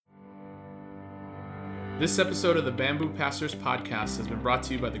This episode of the Bamboo Pastors Podcast has been brought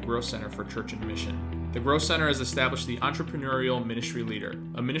to you by the Growth Center for Church and Mission. The Growth Center has established the Entrepreneurial Ministry Leader,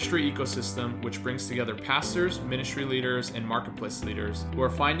 a ministry ecosystem which brings together pastors, ministry leaders, and marketplace leaders who are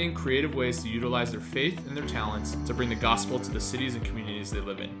finding creative ways to utilize their faith and their talents to bring the gospel to the cities and communities they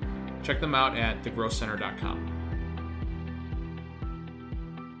live in. Check them out at thegrowthcenter.com.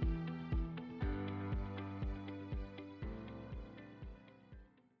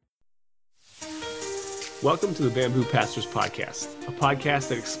 Welcome to the Bamboo Pastors Podcast, a podcast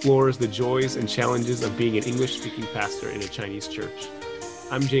that explores the joys and challenges of being an English-speaking pastor in a Chinese church.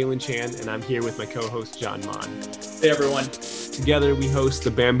 I'm Jalen Chan, and I'm here with my co-host, John Mon. Hey, everyone. Together, we host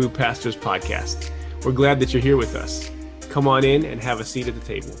the Bamboo Pastors Podcast. We're glad that you're here with us. Come on in and have a seat at the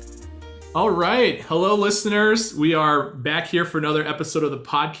table. All right. Hello, listeners. We are back here for another episode of the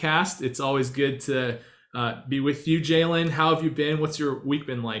podcast. It's always good to be with you, Jalen. How have you been? What's your week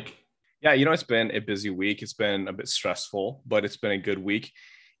been like? Yeah, it's been a busy week. It's been a bit stressful, but it's been a good week.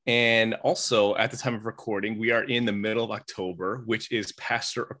 And also, at the time of recording, we are in the middle of October, which is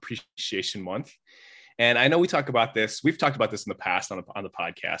Pastor Appreciation Month. And I know we've talked about this in the past on the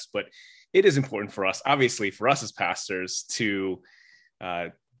podcast, but it is important for us, obviously, for us as pastors to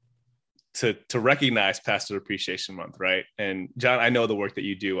recognize Pastor Appreciation Month, right? And John, I know the work that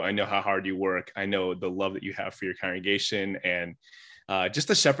you do. I know how hard you work. I know the love that you have for your congregation and just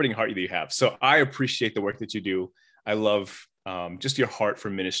the shepherding heart that you have. So I appreciate the work that you do. I love just your heart for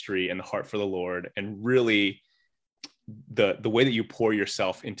ministry and the heart for the Lord, and really the way that you pour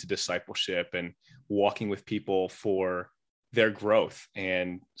yourself into discipleship and walking with people for their growth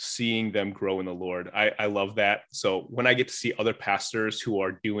and seeing them grow in the Lord. I love that. So when I get to see other pastors who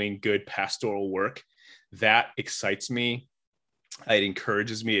are doing good pastoral work, that excites me. It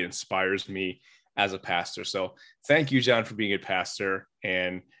encourages me. It inspires me as a pastor. So thank you, John, for being a pastor.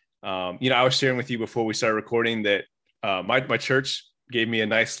 And, I was sharing with you before we started recording that my church gave me a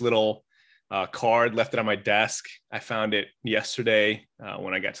nice little card, left it on my desk. I found it yesterday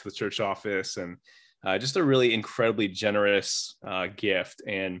when I got to the church office, and just a really incredibly generous gift,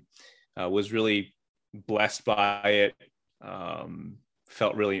 and was really blessed by it.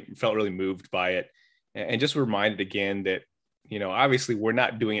 Felt really moved by it, and just reminded again that, obviously we're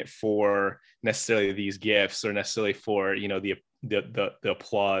not doing it for necessarily these gifts or necessarily for, the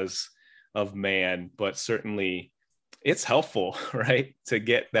applause of man, but certainly it's helpful, right, to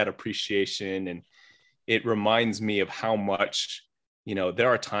get that appreciation. And it reminds me of how much, there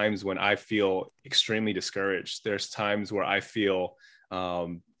are times when I feel extremely discouraged. There's times where I feel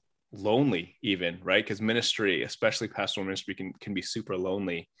lonely even, right? Because ministry, especially pastoral ministry, can be super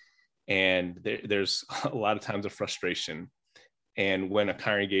lonely. And there's a lot of times of frustration. And when a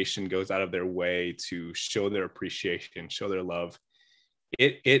congregation goes out of their way to show their appreciation, show their love,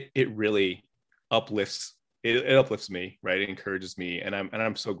 it really uplifts. It uplifts me, right? It encourages me, and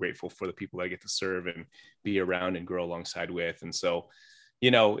I'm so grateful for the people I get to serve and be around and grow alongside with. And so,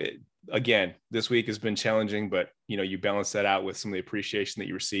 again, this week has been challenging, but you balance that out with some of the appreciation that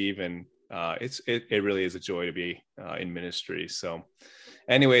you receive, and it really is a joy to be in ministry. So,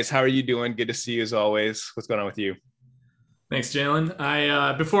 anyways, how are you doing? Good to see you as always. What's going on with you? Thanks,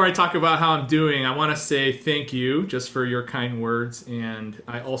 Jalen. Before I talk about how I'm doing, I want to say thank you just for your kind words. And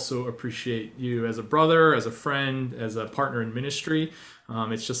I also appreciate you as a brother, as a friend, as a partner in ministry.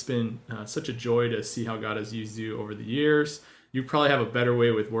 It's just been such a joy to see how God has used you over the years. You probably have a better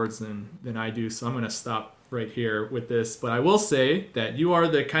way with words than I do, so I'm going to stop right here with this. But I will say that you are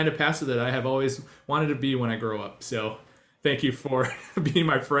the kind of pastor that I have always wanted to be when I grow up. So thank you for being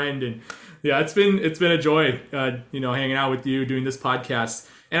my friend. And yeah, it's been a joy, hanging out with you, doing this podcast.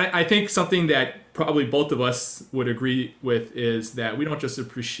 And I think something that probably both of us would agree with is that we don't just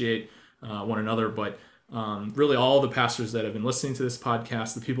appreciate one another, but really all the pastors that have been listening to this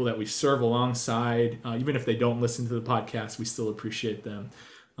podcast, the people that we serve alongside, even if they don't listen to the podcast, we still appreciate them.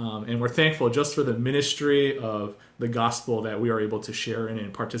 And we're thankful just for the ministry of the gospel that we are able to share in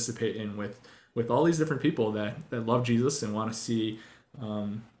and participate in with all these different people that love Jesus and want to see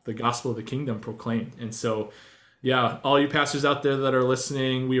the gospel of the kingdom proclaimed. And so, yeah, all you pastors out there that are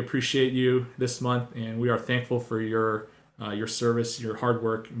listening, we appreciate you this month, and we are thankful for your service, your hard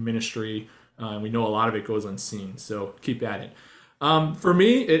work, ministry. We know a lot of it goes unseen, so keep at it. For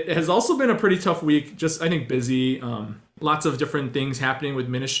me, it has also been a pretty tough week, just I think busy, lots of different things happening with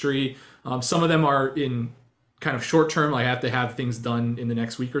ministry. Some of them are in kind of short term, I have to have things done in the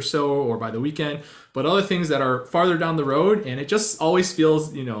next week or so or by the weekend, but other things that are farther down the road. And it just always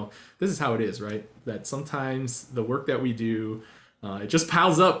feels, this is how it is, right? That sometimes the work that we do, it just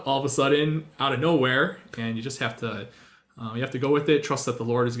piles up all of a sudden out of nowhere, and you just have to go with it, trust that the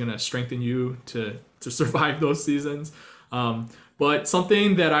Lord is going to strengthen you to to survive those seasons. But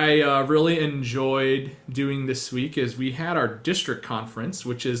something that I really enjoyed doing this week is we had our district conference,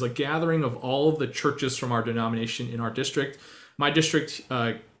 which is a gathering of all of the churches from our denomination in our district. My district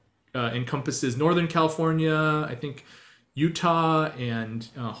encompasses Northern California, I think Utah and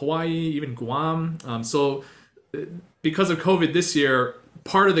Hawaii, even Guam. So because of COVID this year,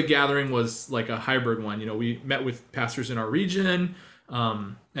 part of the gathering was like a hybrid one. We met with pastors in our region,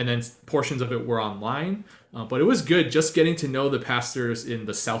 and then portions of it were online. But it was good just getting to know the pastors in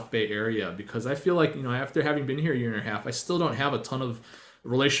the South Bay area, because I feel like, after having been here a year and a half, I still don't have a ton of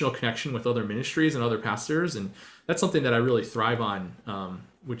relational connection with other ministries and other pastors. And that's something that I really thrive on,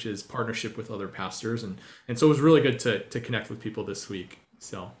 which is partnership with other pastors. And so it was really good to connect with people this week.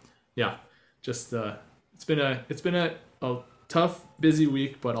 So yeah, just it's been a tough, busy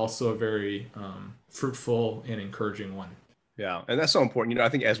week, but also a very fruitful and encouraging one. Yeah. And that's so important. I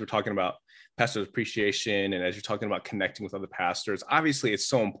think as we're talking about pastor appreciation, and as you're talking about connecting with other pastors, obviously it's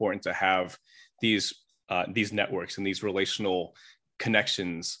so important to have these networks and these relational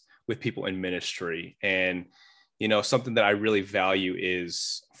connections with people in ministry. And, something that I really value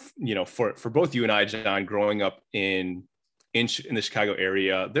is, for both you and I, John, growing up in the Chicago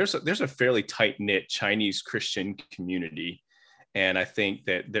area, there's a fairly tight knit Chinese Christian community. And I think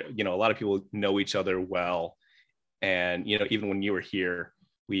that, a lot of people know each other well. And, even when you were here,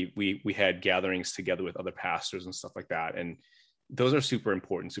 we had gatherings together with other pastors and stuff like that. And those are super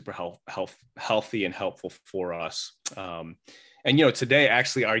important, super healthy and helpful for us. And, today,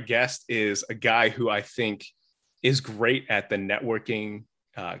 actually, our guest is a guy who I think is great at the networking,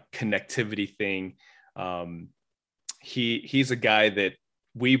 connectivity thing. He's a guy that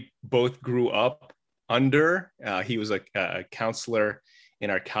we both grew up under. He was a counselor in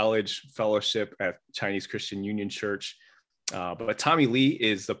our college fellowship at Chinese Christian Union Church. But Tommy Lee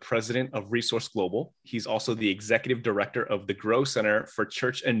is the president of Resource Global. He's also the executive director of the Grow Center for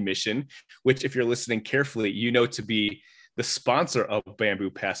Church and Mission, which, if you're listening carefully, to be the sponsor of Bamboo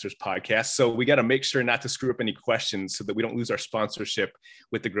Pastors Podcast. So we got to make sure not to screw up any questions so that we don't lose our sponsorship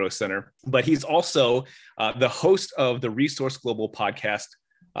with the Grow Center. But he's also the host of the Resource Global podcast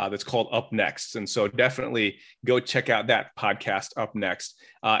that's called Up Next. And so definitely go check out that podcast, Up Next.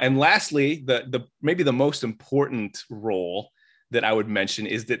 And lastly, the maybe the most important role that I would mention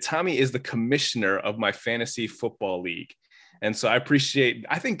is that Tommy is the commissioner of my fantasy football league. And so I think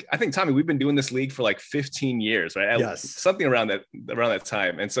Tommy, we've been doing this league for like 15 years, right? Yes. Something around that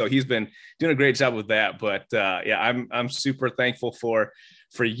time. And so he's been doing a great job with that. But I'm super thankful for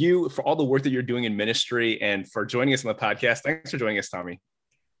you, for all the work that you're doing in ministry, and for joining us on the podcast. Thanks for joining us, Tommy.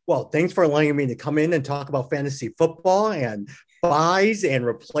 Well, thanks for allowing me to come in and talk about fantasy football and buys and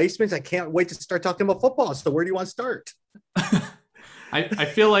replacements. I can't wait to start talking about football. So where do you want to start? I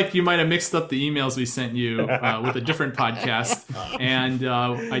feel like you might have mixed up the emails we sent you with a different podcast, and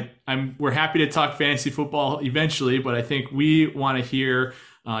we're happy to talk fantasy football eventually, but I think we want to hear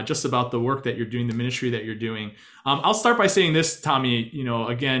just about the work that you're doing, the ministry that you're doing. I'll start by saying this, Tommy.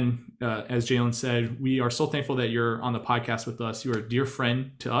 Again, as Jalen said, we are so thankful that you're on the podcast with us. You are a dear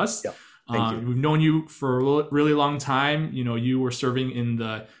friend to us. Yep. Thank you. We've known you for a really long time. You were serving in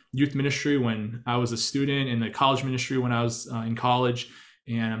the youth ministry when I was a student, in the college ministry when I was in college.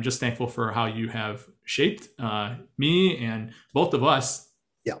 And I'm just thankful for how you have shaped me and both of us.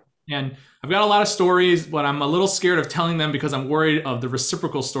 Yeah. And I've got a lot of stories, but I'm a little scared of telling them because I'm worried of the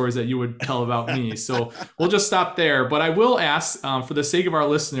reciprocal stories that you would tell about me. So we'll just stop there. But I will ask, for the sake of our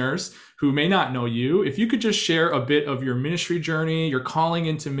listeners who may not know you, if you could just share a bit of your ministry journey, your calling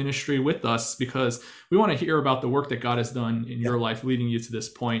into ministry with us, because we want to hear about the work that God has done in your life, leading you to this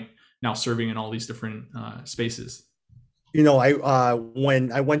point, now serving in all these different spaces. When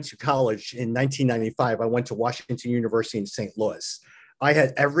I went to college in 1995, I went to Washington University in St. Louis. I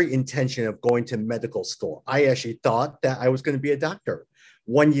had every intention of going to medical school. I actually thought that I was going to be a doctor.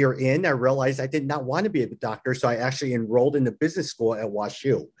 1 year in, I realized I did not want to be a doctor, so I actually enrolled in the business school at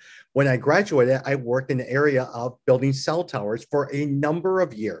WashU. When I graduated, I worked in the area of building cell towers for a number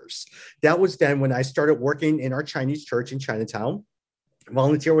of years. That was then when I started working in our Chinese church in Chinatown,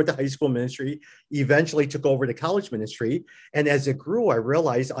 volunteer with the high school ministry, eventually took over the college ministry. And as it grew, I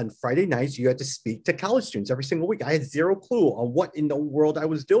realized on Friday nights, you had to speak to college students every single week. I had zero clue on what in the world I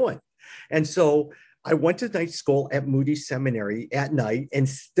was doing. And so I went to night school at Moody Seminary at night and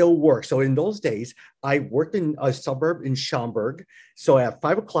still work. So in those days, I worked in a suburb in Schaumburg. So at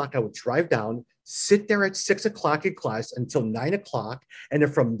 5 o'clock, I would drive down, sit there at 6 o'clock in class until 9 o'clock. And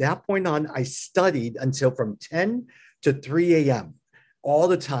then from that point on, I studied until from 10 to 3 a.m. all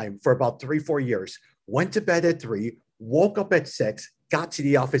the time for about 3-4 years. Went to bed at 3, woke up at 6, got to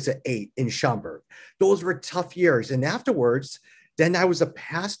the office at 8 in Schaumburg. Those were tough years. And afterwards, then I was a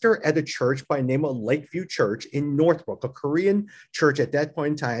pastor at a church by the name of Lakeview Church in Northbrook, a Korean church at that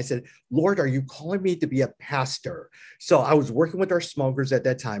point in time. I said, Lord, are you calling me to be a pastor? So I was working with our small groups at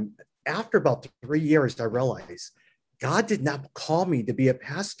that time. After about 3 years, I realized God did not call me to be a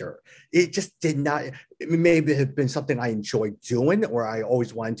pastor. It just did not. It may have been something I enjoyed doing or I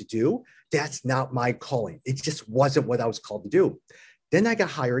always wanted to do. That's not my calling. It just wasn't what I was called to do. Then I got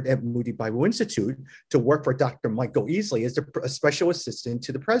hired at Moody Bible Institute to work for Dr. Michael Easley as a special assistant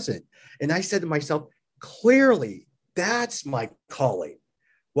to the president. And I said to myself, clearly, that's my calling.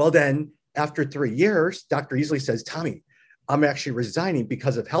 Well, then after 3 years, Dr. Easley says, Tommy, I'm actually resigning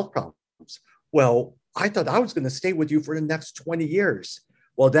because of health problems. Well, I thought I was going to stay with you for the next 20 years.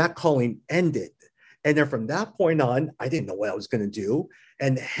 Well, that calling ended. And then from that point on, I didn't know what I was going to do.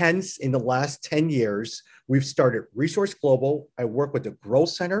 And hence, in the last 10 years, we've started Resource Global. I work with the Growth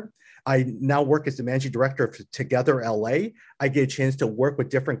Center. I now work as the managing director of Together LA. I get a chance to work with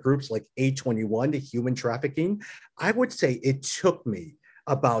different groups like A21, the human trafficking. I would say it took me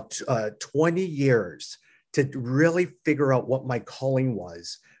about 20 years to really figure out what my calling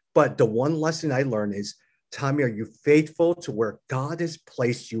was. But the one lesson I learned is, Tommy, are you faithful to where God has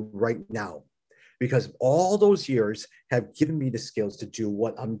placed you right now? Because all those years have given me the skills to do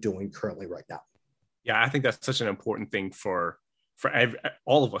what I'm doing currently right now. Yeah, I think that's such an important thing for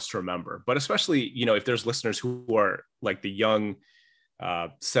all of us to remember, but especially, if there's listeners who are like the young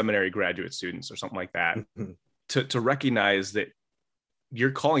seminary graduate students or something like that, Mm-hmm. to recognize that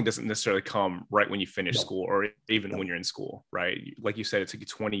your calling doesn't necessarily come right when you finish No. school or even No. when you're in school, right? Like you said, it took you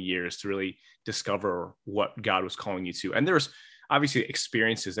 20 years to really discover what God was calling you to. And there's obviously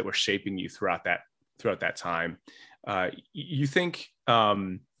experiences that were shaping you throughout that time. You think,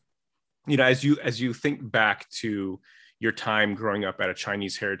 as you think back to your time growing up at a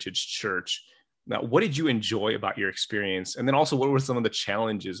Chinese heritage church, now, what did you enjoy about your experience? And then also, what were some of the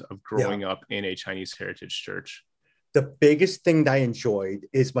challenges of growing up in a Chinese heritage church? The biggest thing that I enjoyed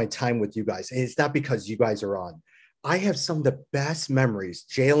is my time with you guys. And it's not because you guys are on. I have some of the best memories.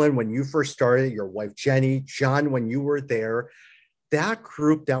 Jalen, when you first started, your wife, Jenny, John, when you were there, that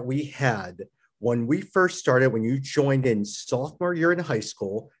group that we had when we first started, when you joined in sophomore year in high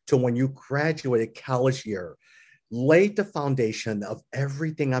school to when you graduated college year, laid the foundation of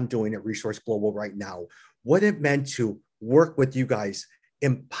everything I'm doing at Resource Global right now. What it meant to work with you guys,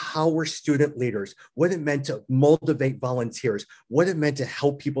 empower student leaders, what it meant to motivate volunteers, what it meant to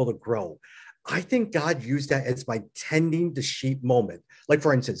help people to grow. I think God used that as my tending the sheep moment. Like,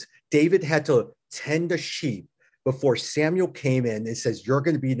 for instance, David had to tend the sheep before Samuel came in and says, you're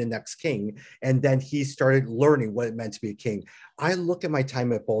going to be the next king. And then he started learning what it meant to be a king. I look at my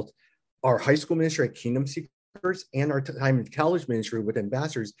time at both our high school ministry at Kingdom Seekers and our time in college ministry with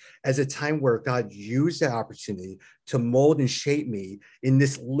ambassadors as a time where God used that opportunity to mold and shape me in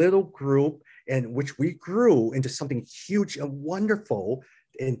this little group, and which we grew into something huge and wonderful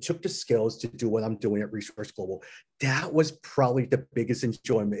and took the skills to do what I'm doing at Resource Global. That was probably the biggest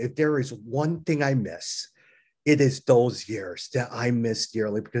enjoyment. If there is one thing I miss, it is those years that I miss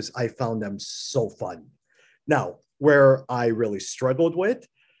dearly because I found them so fun. Now, where I really struggled with,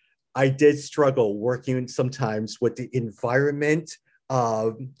 I did struggle working sometimes with the environment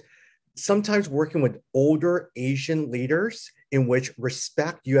of sometimes working with older Asian leaders in which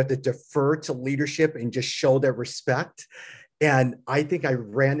respect, you have to defer to leadership and just show their respect. And I think I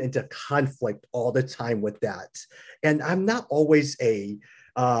ran into conflict all the time with that. And I'm not always hey,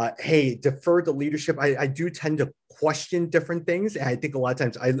 defer to leadership. I do tend to question different things. And I think a lot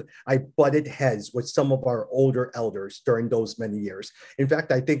of times I butted heads with some of our older elders during those many years. In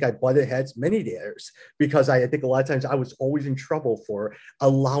fact, I think I butted heads many years because I think a lot of times I was always in trouble for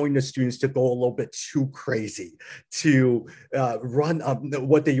allowing the students to go a little bit too crazy, to run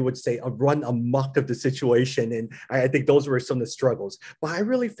what they would say, run amok of the situation. And I think those were some of the struggles. But I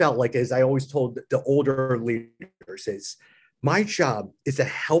really felt like, as I always told the older leaders, is my job is to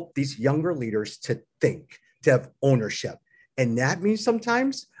help these younger leaders to think, to have ownership. And that means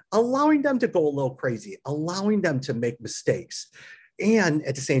sometimes allowing them to go a little crazy, allowing them to make mistakes. And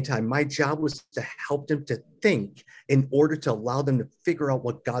at the same time, my job was to help them to think in order to allow them to figure out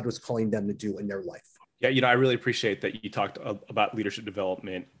what God was calling them to do in their life. Yeah, I really appreciate that you talked about leadership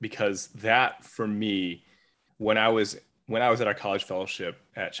development, because that, for me, when I was at our college fellowship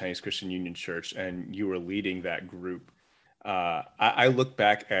at Chinese Christian Union Church and you were leading that group, I look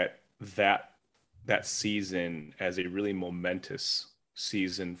back at that season as a really momentous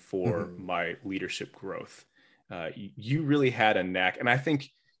season for my leadership growth. You really had a knack. And I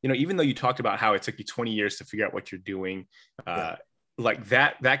think, even though you talked about how it took you 20 years to figure out what you're doing, like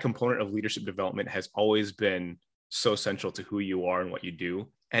that component of leadership development has always been so central to who you are and what you do,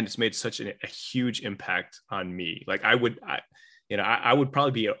 and it's made such a huge impact on me. Like I would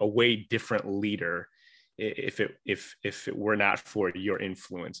probably be a way different leader if it were not for your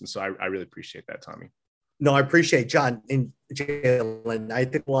influence. And so I really appreciate that, Tommy. No, I appreciate John and Jalen. I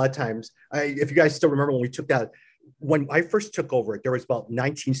think a lot of times, if you guys still remember when we took that, when I first took over it, there was about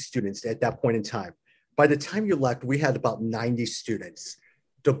 19 students at that point in time. By the time you left, we had about 90 students.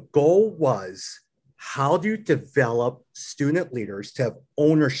 The goal was, how do you develop student leaders to have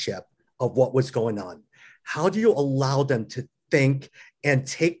ownership of what was going on? How do you allow them to think and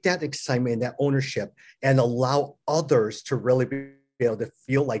take that excitement and that ownership and allow others to really be able to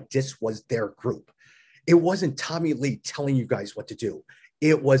feel like this was their group? It wasn't Tommy Lee telling you guys what to do.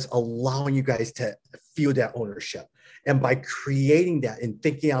 It was allowing you guys to feel that ownership. And by creating that and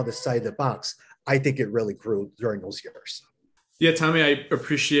thinking out the side of the box, I think it really grew during those years. Yeah, Tommy, I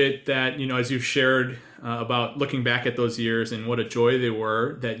appreciate that, as you've shared about looking back at those years and what a joy they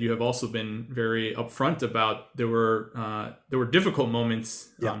were, that you have also been very upfront about there were difficult moments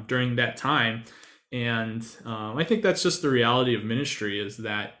during that time. And I think that's just the reality of ministry, is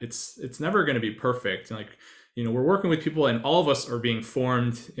that it's never going to be perfect. Like, we're working with people, and all of us are being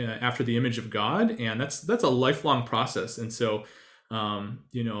formed after the image of God, and that's a lifelong process. And so,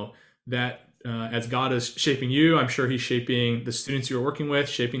 that as God is shaping you, I'm sure He's shaping the students you're working with,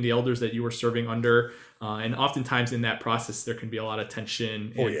 shaping the elders that you were serving under. And oftentimes in that process, there can be a lot of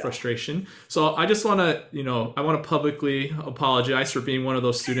tension and frustration. So I just want to, I want to publicly apologize for being one of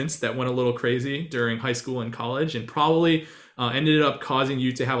those students that went a little crazy during high school and college, and probably ended up causing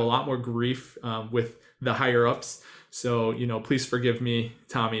you to have a lot more grief with the higher ups. So, please forgive me,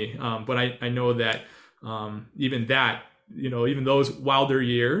 Tommy. But I know that even that, even those wilder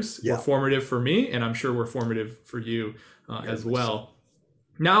years were formative for me, and I'm sure were formative for you as well.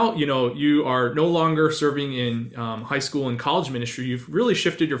 Now, you are no longer serving in high school and college ministry. You've really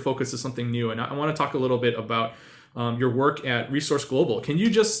shifted your focus to something new. And I want to talk a little bit about your work at Resource Global. Can you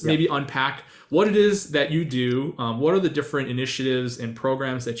just maybe unpack what it is that you do? What are the different initiatives and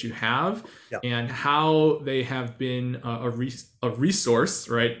programs that you have, and how they have been a resource,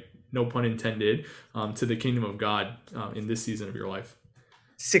 right? No pun intended, to the kingdom of God in this season of your life?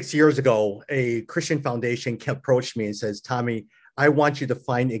 6 years ago, a Christian foundation approached me and says, Tommy, I want you to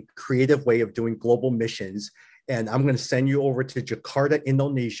find a creative way of doing global missions, and I'm going to send you over to Jakarta,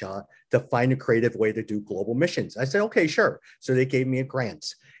 Indonesia, to find a creative way to do global missions. I said, okay, sure. So they gave me a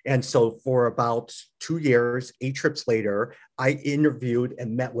grant. And so for about 2 years, 8 trips later, I interviewed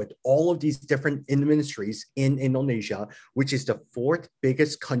and met with all of these different ministries in Indonesia, which is the 4th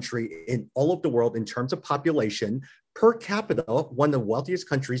biggest country in all of the world in terms of population. Per capita, one of the wealthiest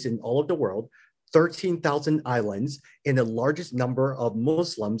countries in all of the world, 13,000 islands, and the largest number of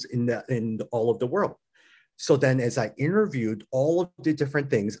Muslims in all of the world. So then as I interviewed all of the different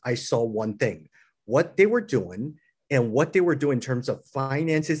things, I saw one thing. What they were doing and what they were doing in terms of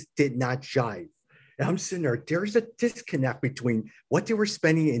finances did not jive. And I'm sitting there's a disconnect between what they were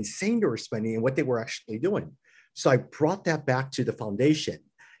spending and saying they were spending and what they were actually doing. So I brought that back to the foundation.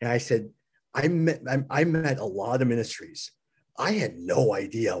 And I said, I met a lot of ministries. I had no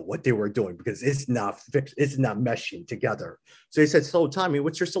idea what they were doing because it's not meshing together. So he said, so Tommy,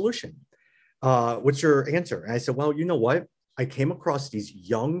 what's your solution? What's your answer? And I said, well, you know what? I came across these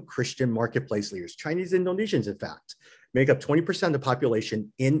young Christian marketplace leaders, Chinese Indonesians, in fact, make up 20% of the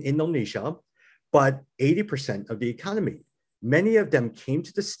population in Indonesia, but 80% of the economy. Many of them came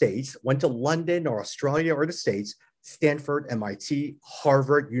to the States, went to London or Australia or the States, Stanford, MIT,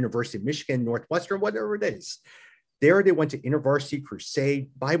 Harvard, University of Michigan, Northwestern, whatever it is. There they went to InterVarsity Crusade,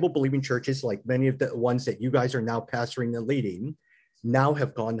 Bible-believing churches like many of the ones that you guys are now pastoring and leading, now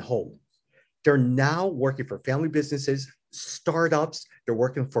have gone home. They're now working for family businesses, startups. They're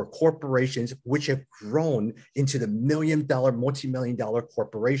working for corporations, which have grown into the million-dollar, multi-million-dollar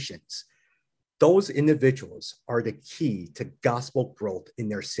corporations. Those individuals are the key to gospel growth in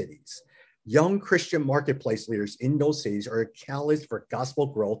their cities. Young Christian marketplace leaders in those cities are a catalyst for gospel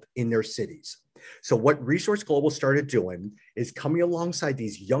growth in their cities. So what Resource Global started doing is coming alongside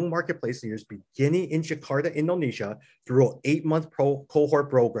these young marketplace leaders, beginning in Jakarta, Indonesia, through an 8-month cohort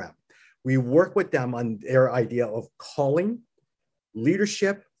program. We work with them on their idea of calling,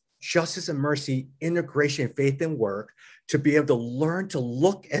 leadership, justice and mercy, integration, faith and work, to be able to learn to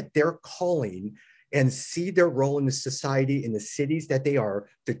look at their calling and see their role in the society, in the cities that they are,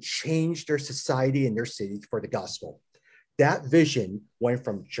 to change their society and their cities for the gospel. That vision went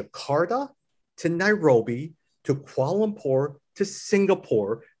from Jakarta to Nairobi to Kuala Lumpur to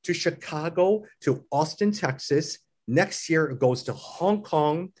Singapore to Chicago to Austin, Texas, Next year, it goes to Hong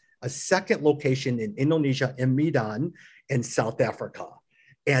Kong, a second location in Indonesia, in Medan, and South Africa.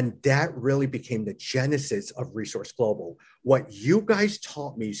 And that really became the genesis of Resource Global. What you guys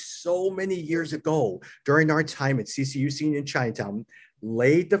taught me so many years ago during our time at CCUC in Chinatown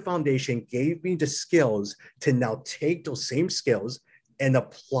laid the foundation, gave me the skills to now take those same skills and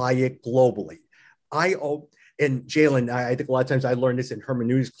apply it globally. And Jalen, I think a lot of times I learned this in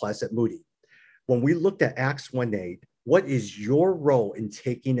hermeneutics class at Moody. When we looked at Acts 1:8, what is your role in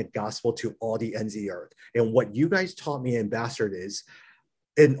taking the gospel to all the ends of the earth? And what you guys taught me, Ambassador, is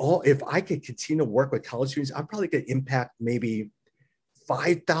if I could continue to work with college students, I'm probably going to impact maybe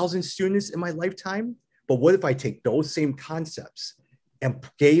 5,000 students in my lifetime. But what if I take those same concepts and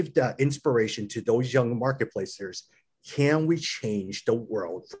gave the inspiration to those young marketplaces? Can we change the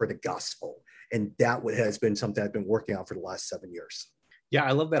world for the gospel? And that has been something I've been working on for the last 7 years. Yeah,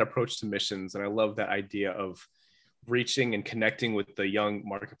 I love that approach to missions. And I love that idea of reaching and connecting with the young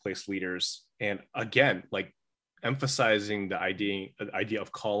marketplace leaders. And again, like emphasizing the idea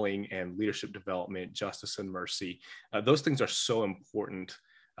of calling and leadership development, justice and mercy. Those things are so important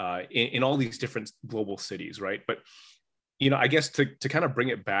in all these different global cities, right? But, I guess to kind of bring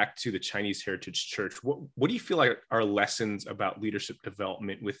it back to the Chinese Heritage Church, what do you feel like are lessons about leadership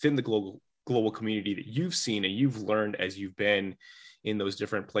development within the global community that you've seen and you've learned as you've been in those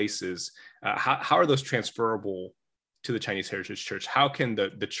different places? How are those transferable to the Chinese Heritage Church? How can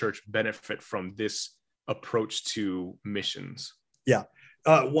the church benefit from this approach to missions? Yeah.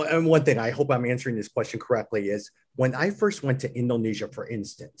 One thing, I hope I'm answering this question correctly, is when I first went to Indonesia, for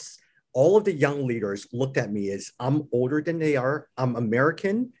instance, all of the young leaders looked at me as I'm older than they are, I'm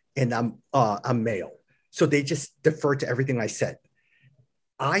American, and I'm male. So they just deferred to everything I said.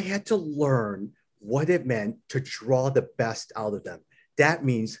 I had to learn what it meant to draw the best out of them. That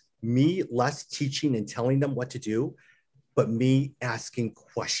means me less teaching and telling them what to do, but me asking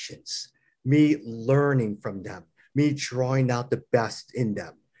questions, me learning from them, me drawing out the best in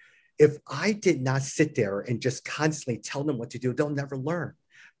them. If I did not sit there and just constantly tell them what to do, they'll never learn.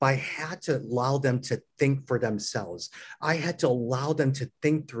 But I had to allow them to think for themselves. I had to allow them to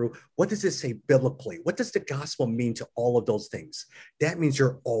think through, what does it say biblically? What does the gospel mean to all of those things? That means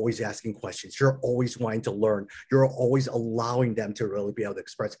you're always asking questions. You're always wanting to learn. You're always allowing them to really be able to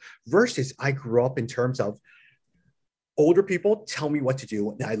express. Versus I grew up in terms of older people tell me what to do,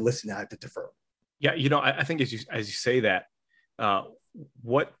 and I listen, I have to defer. Yeah, I think as you say that,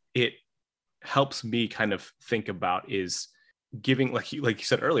 what it helps me kind of think about is giving, like you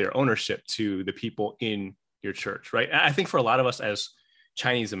said earlier, ownership to the people in your church, right? I think for a lot of us as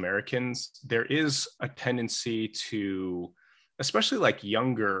Chinese Americans, there is a tendency to, especially like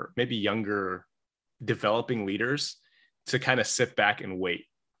maybe younger developing leaders, to kind of sit back and wait,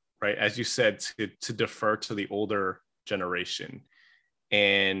 right? As you said, to defer to the older generation.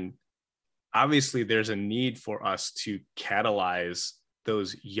 And obviously there's a need for us to catalyze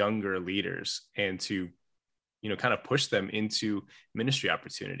those younger leaders and to kind of push them into ministry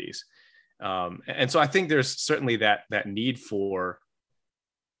opportunities. And so I think there's certainly that need for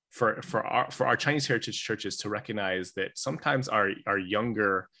our Chinese heritage churches to recognize that sometimes our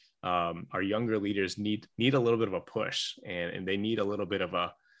younger leaders need a little bit of a push, and they need a little bit of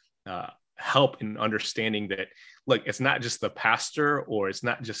a help in understanding that, look, it's not just the pastor or it's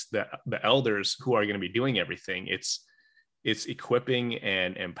not just the elders who are going to be doing everything. It's equipping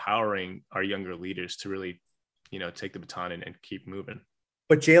and empowering our younger leaders to really take the baton and keep moving.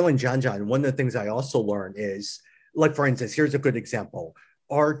 But Jalen, John, one of the things I also learned is, like, for instance, here's a good example.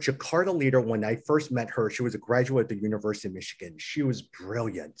 Our Jakarta leader, when I first met her, she was a graduate of the University of Michigan. She was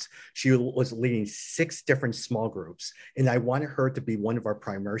brilliant. She was leading 6 different small groups, and I wanted her to be one of our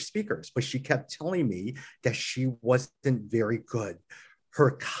primary speakers, but she kept telling me that she wasn't very good.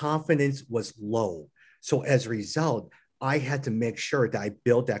 Her confidence was low. So as a result, I had to make sure that I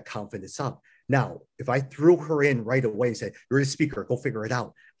build that confidence up. Now, if I threw her in right away and said, you're a speaker, go figure it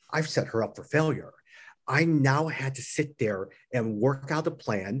out, I've set her up for failure. I now had to sit there and work out a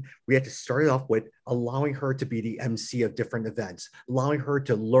plan. We had to start it off with allowing her to be the MC of different events, allowing her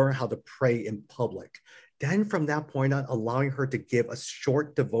to learn how to pray in public. Then from that point on, allowing her to give a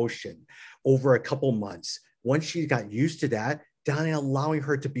short devotion over a couple months. Once she got used to that, then allowing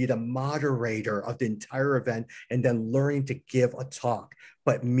her to be the moderator of the entire event, and then learning to give a talk.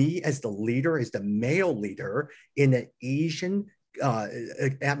 But me as the leader, as the male leader in an Asian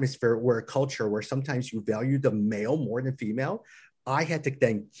atmosphere, where a culture where sometimes you value the male more than female, I had to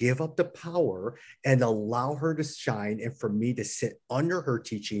then give up the power and allow her to shine, and for me to sit under her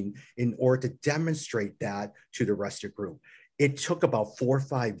teaching in order to demonstrate that to the rest of the group. It took about 4 or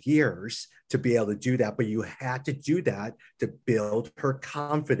 5 years to be able to do that, but you had to do that to build her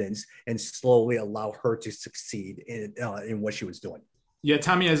confidence and slowly allow her to succeed in what she was doing. Yeah,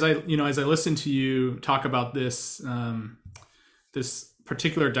 Tommy, as I listen to you talk about this this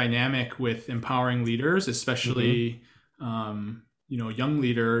particular dynamic with empowering leaders, especially young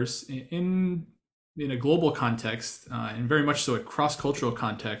leaders in a global context, and very much so a cross-cultural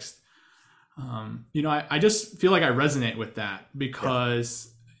context. I just feel like I resonate with that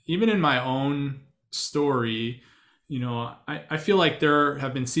because even in my own story, I feel like there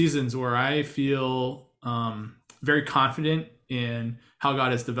have been seasons where I feel very confident in how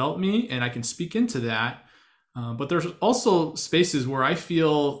God has developed me, and I can speak into that. But there's also spaces where I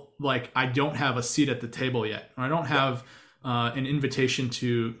feel like I don't have a seat at the table yet, or I don't have an invitation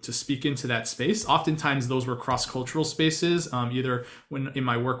to speak into that space. Oftentimes, those were cross-cultural spaces. Either when in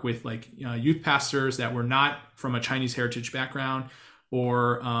my work with youth pastors that were not from a Chinese heritage background,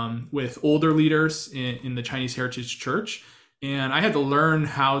 or with older leaders in the Chinese heritage church, and I had to learn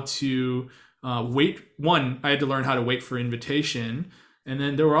how to wait. One, I had to learn how to wait for invitation, and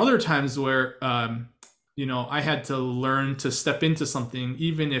then there were other times where I had to learn to step into something,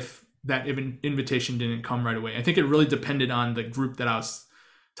 even if that invitation didn't come right away. I think it really depended on the group that I was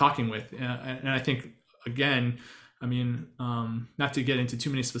talking with. And I think, again, not to get into too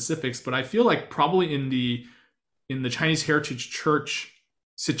many specifics, but I feel like probably in the Chinese heritage church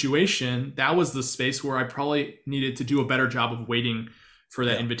situation, that was the space where I probably needed to do a better job of waiting for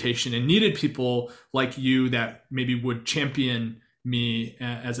that invitation, and needed people like you that maybe would champion me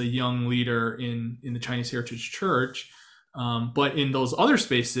as a young leader in the Chinese heritage church. But in those other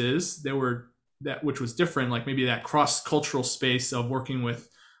spaces, there were that which was different, like maybe that cross-cultural space of working with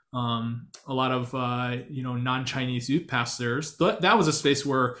a lot of non-Chinese youth pastors. That was a space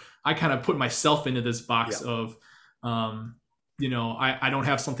where I kind of put myself into this box of I don't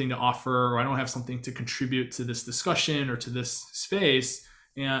have something to offer, or I don't have something to contribute to this discussion or to this space,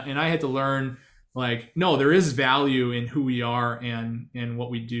 and I had to learn, like, no, there is value in who we are and what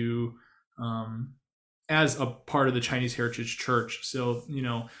we do as a part of the Chinese heritage church. So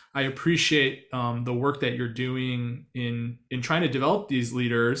I appreciate the work that you're doing in trying to develop these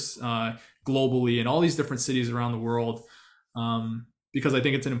leaders globally in all these different cities around the world, because I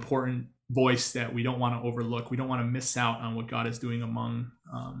think it's an important voice that we don't want to overlook. We don't want to miss out on what God is doing among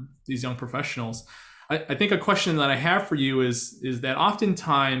these young professionals. I think a question that I have for you is that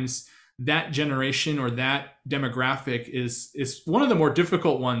oftentimes that generation or that demographic is one of the more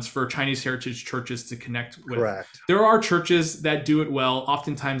difficult ones for Chinese heritage churches to connect with. Correct. There are churches that do it well.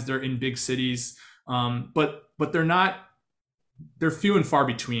 Oftentimes they're in big cities, but they're few and far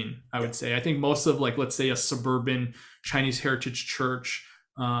between, I would say. I think most of, like, let's say a suburban Chinese heritage church,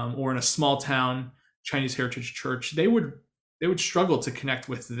 or in a small town Chinese heritage church, they would struggle to connect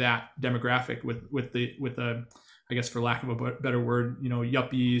with that demographic, with the I guess, for lack of a better word,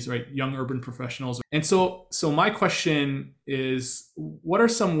 yuppies, right? Young urban professionals. And so my question is, what are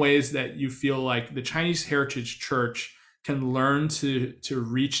some ways that you feel like the Chinese heritage church can learn to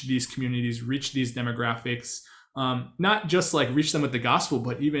reach these communities, reach these demographics, not just like reach them with the gospel,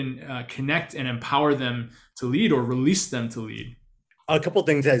 but even connect and empower them to lead, or release them to lead? A couple of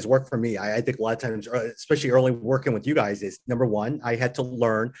things that has worked for me, I think a lot of times, especially early working with you guys, is number one, I had to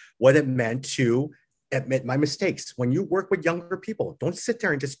learn what it meant to admit my mistakes. When you work with younger people, don't sit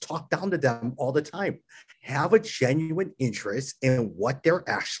there and just talk down to them all the time. Have a genuine interest in what they're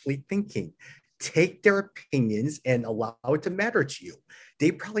actually thinking. Take their opinions and allow it to matter to you.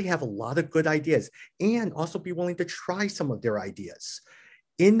 They probably have a lot of good ideas, and also be willing to try some of their ideas.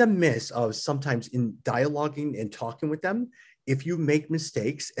 In the midst of sometimes in dialoguing and talking with them, if you make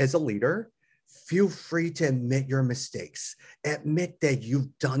mistakes as a leader, feel free to admit your mistakes. Admit that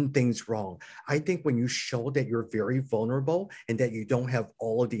you've done things wrong. I think when you show that you're very vulnerable and that you don't have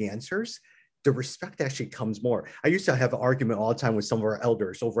all of the answers, the respect actually comes more. I used to have an argument all the time with some of our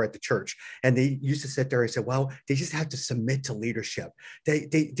elders over at the church, and they used to sit there and say, well, they just have to submit to leadership.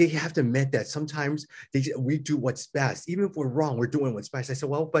 They have to admit that sometimes we do what's best. Even if we're wrong, we're doing what's best. I said,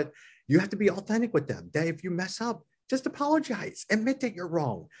 well, but you have to be authentic with them, that if you mess up, just apologize, admit that you're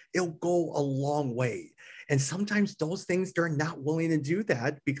wrong. It'll go a long way. And sometimes those things, they're not willing to do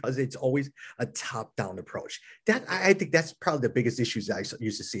that because it's always a top-down approach. That, I think that's probably the biggest issues that I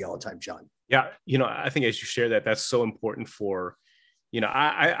used to see all the time, John. Yeah, I think as you share that, that's so important for,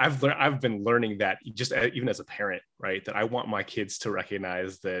 I've been learning that just even as a parent, right? That I want my kids to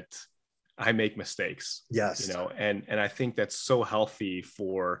recognize that I make mistakes. Yes. And I think that's so healthy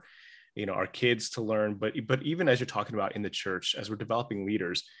for our kids to learn, but even as you're talking about in the church, as we're developing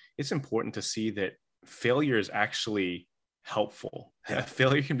leaders, it's important to see that failure is actually helpful.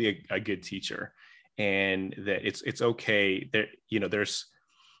 Failure can be a good teacher, and that it's okay. There, there's,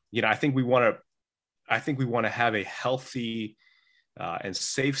 I think we want to have a healthy and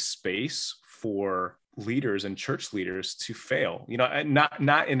safe space for leaders and church leaders to fail. And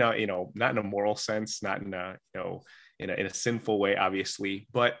not in a not in a moral sense, not in a in a sinful way, obviously,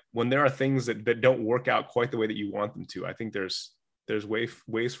 but when there are things that don't work out quite the way that you want them to, I think there's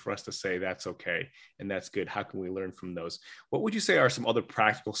ways for us to say that's okay and that's good. How can we learn from those? What would you say are some other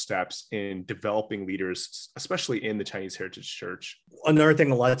practical steps in developing leaders, especially in the Chinese Heritage Church? Another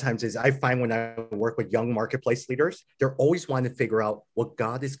thing a lot of times is I find when I work with young marketplace leaders, they're always wanting to figure out what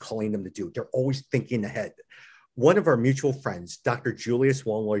God is calling them to do. They're always thinking ahead. One of our mutual friends, Dr. Julius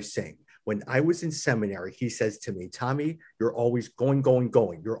Wonloy Singh, when I was in seminary, he says to me, Tommy, you're always going.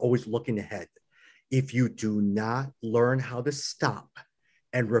 You're always looking ahead. If you do not learn how to stop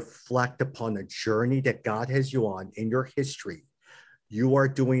and reflect upon the journey that God has you on in your history, you are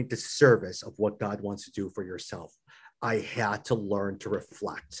doing the service of what God wants to do for yourself. I had to learn to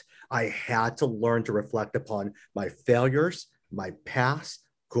reflect. I had to learn to reflect upon my failures, my past,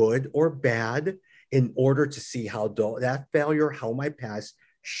 good or bad, in order to see how that failure, how my past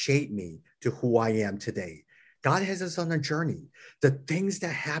shaped me to who I am today. God has us on a journey. The things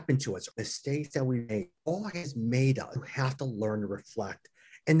that happen to us, mistakes that we make, all has made us. You have to learn to reflect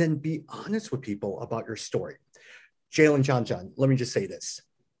and then be honest with people about your story. Jalen, John, let me just say this.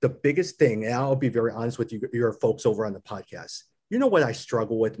 The biggest thing, and I'll be very honest with you, your folks over on the podcast, you know what I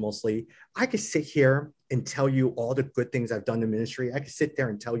struggle with mostly? I could sit here and tell you all the good things I've done in ministry. I could sit there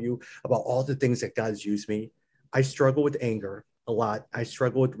and tell you about all the things that God's used me. I struggle with anger a lot. I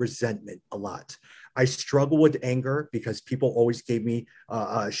struggle with resentment a lot. I struggle with anger because people always gave me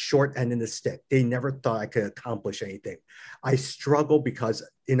a short end of the stick. They never thought I could accomplish anything. I struggle because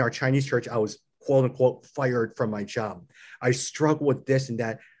in our Chinese church, I was quote unquote fired from my job. I struggle with this and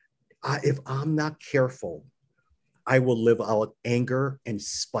that. If I'm not careful, I will live out anger and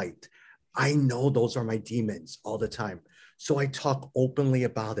spite. I know those are my demons all the time. So I talk openly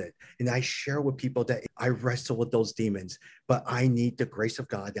about it and I share with people that I wrestle with those demons, but I need the grace of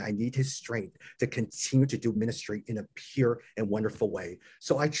God. I need his strength to continue to do ministry in a pure and wonderful way.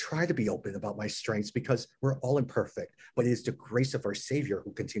 So I try to be open about my strengths because we're all imperfect, but it is the grace of our Savior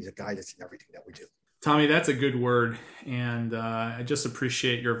who continues to guide us in everything that we do. Tommy, that's a good word. And I just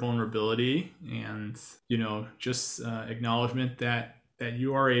appreciate your vulnerability and, just acknowledgement that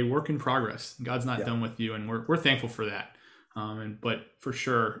you are a work in progress. God's not done with you. And we're thankful for that. But for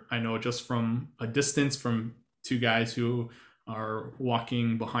sure, I know just from a distance from two guys who are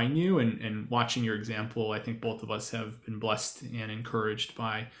walking behind you and watching your example, I think both of us have been blessed and encouraged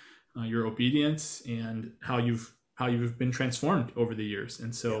by your obedience and how you've been transformed over the years.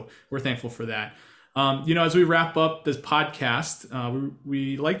 And so we're thankful for that. As we wrap up this podcast,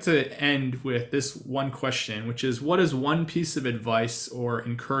 we like to end with this one question, which is, what is one piece of advice or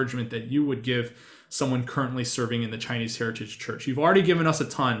encouragement that you would give someone currently serving in the Chinese Heritage Church? You've already given us a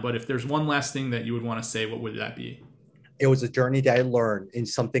ton, but if there's one last thing that you would want to say, what would that be? It was a journey that I learned in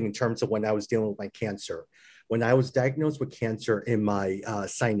something in terms of when I was dealing with my cancer. When I was diagnosed with cancer in my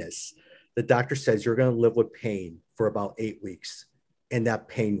sinus, the doctor says you're going to live with pain for about 8 weeks, and that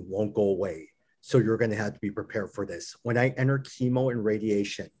pain won't go away. So you're going to have to be prepared for this. When I entered chemo and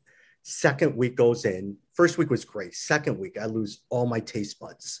radiation, second week goes in. First week was great. Second week, I lose all my taste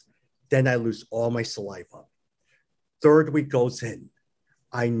buds. Then I lose all my saliva. Third week goes in.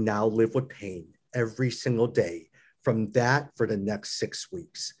 I now live with pain every single day from that for the next 6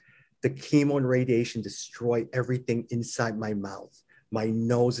 weeks. The chemo and radiation destroy everything inside my mouth. My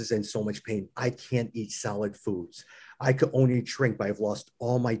nose is in so much pain. I can't eat solid foods. I could only drink, but I've lost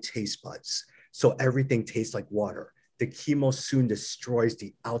all my taste buds. So everything tastes like water. The chemo soon destroys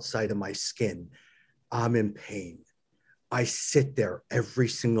the outside of my skin. I'm in pain. I sit there every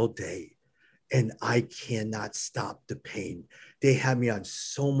single day and I cannot stop the pain. They have me on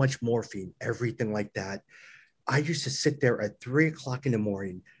so much morphine, everything like that. I used to sit there at 3:00 in the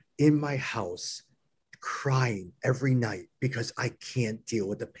morning in my house crying every night because I can't deal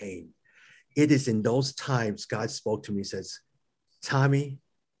with the pain. It is in those times God spoke to me and says, Tommy,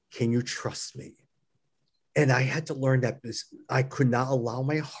 can you trust me? And I had to learn that I could not allow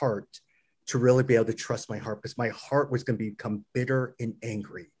my heart to really be able to trust my heart because my heart was going to become bitter and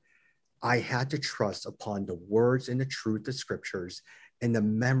angry. I had to trust upon the words and the truth of scriptures and the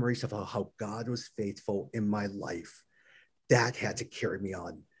memories of how God was faithful in my life. That had to carry me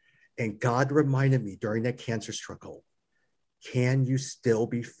on. And God reminded me during that cancer struggle, can you still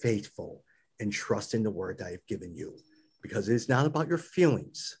be faithful and trust in the word that I've given you? Because it is not about your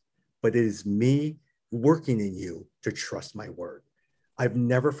feelings, but it is me working in you to trust my word. I've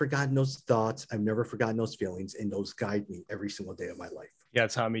never forgotten those thoughts. I've never forgotten those feelings, and those guide me every single day of my life. Yeah,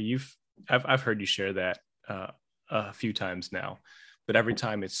 Tommy, I've heard you share that a few times now, but every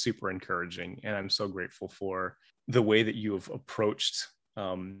time it's super encouraging, and I'm so grateful for the way that you have approached,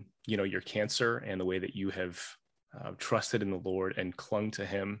 your cancer, and the way that you have trusted in the Lord and clung to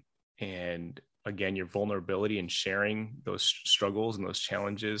Him, and again, your vulnerability and sharing those struggles and those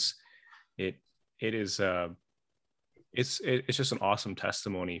challenges. It's just an awesome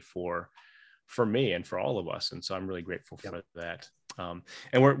testimony for me and for all of us. And so I'm really grateful for that. And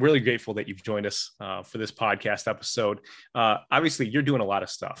we're really grateful that you've joined us for this podcast episode. Obviously, you're doing a lot of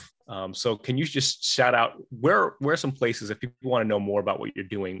stuff. So can you just shout out where are some places, if people want to know more about what you're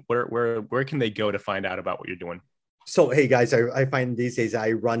doing, where can they go to find out about what you're doing? So, hey guys, I find these days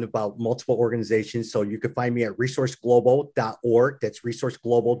I run about multiple organizations. So you can find me at resourceglobal.org. That's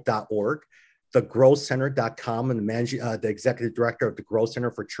resourceglobal.org. thegrowcenter.com, and the executive director of the Grow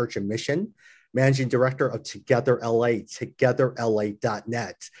Center for Church and Mission, managing director of Together LA,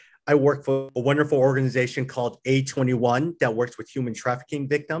 togetherla.net. I work for a wonderful organization called A21 that works with human trafficking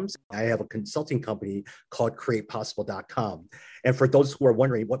victims. I have a consulting company called createpossible.com. And for those who are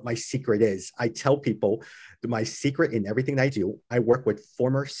wondering what my secret is, I tell people my secret in everything I do, I work with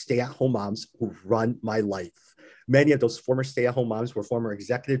former stay-at-home moms who run my life. Many of those former stay-at-home moms were former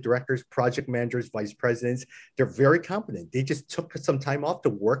executive directors, project managers, vice presidents. They're very competent. They just took some time off to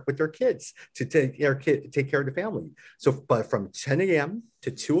work with their kids, to take care of the family. So, but from 10 a.m.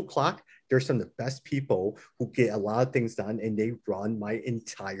 to 2 o'clock, there's some of the best people who get a lot of things done, and they run my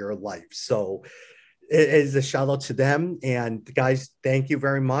entire life. So it is a shout out to them. And guys, thank you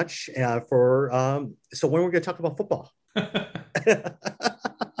very much so when we're going to talk about football?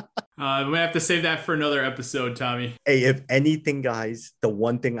 We have to save that for another episode, Tommy. Hey, if anything, guys, the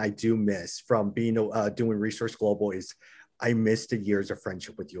one thing I do miss from being doing Resource Global is I miss the years of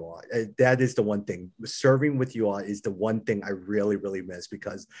friendship with you all. That is the one thing. Serving with you all is the one thing I really, really miss,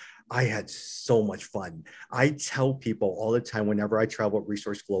 because I had so much fun. I tell people all the time whenever I travel with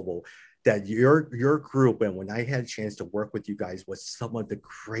Resource Global that your group, and when I had a chance to work with you guys, was some of the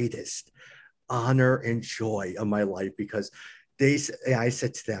greatest honor and joy of my life, because I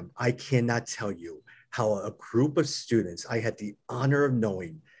said to them, I cannot tell you how a group of students I had the honor of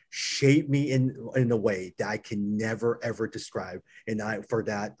knowing shaped me in a way that I can never, ever describe. And for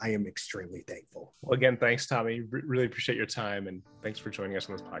that, I am extremely thankful. Well, again, thanks, Tommy. Really appreciate your time, and thanks for joining us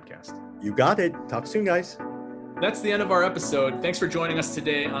on this podcast. You got it. Talk soon, guys. That's the end of our episode. Thanks for joining us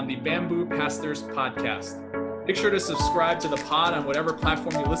today on the Bamboo Pastors Podcast. Make sure to subscribe to the pod on whatever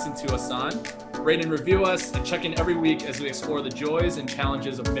platform you listen to us on. Rate and review us, and check in every week as we explore the joys and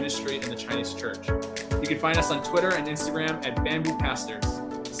challenges of ministry in the Chinese church. You can find us on Twitter and Instagram at Bamboo Pastors.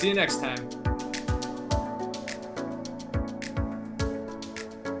 See you next time.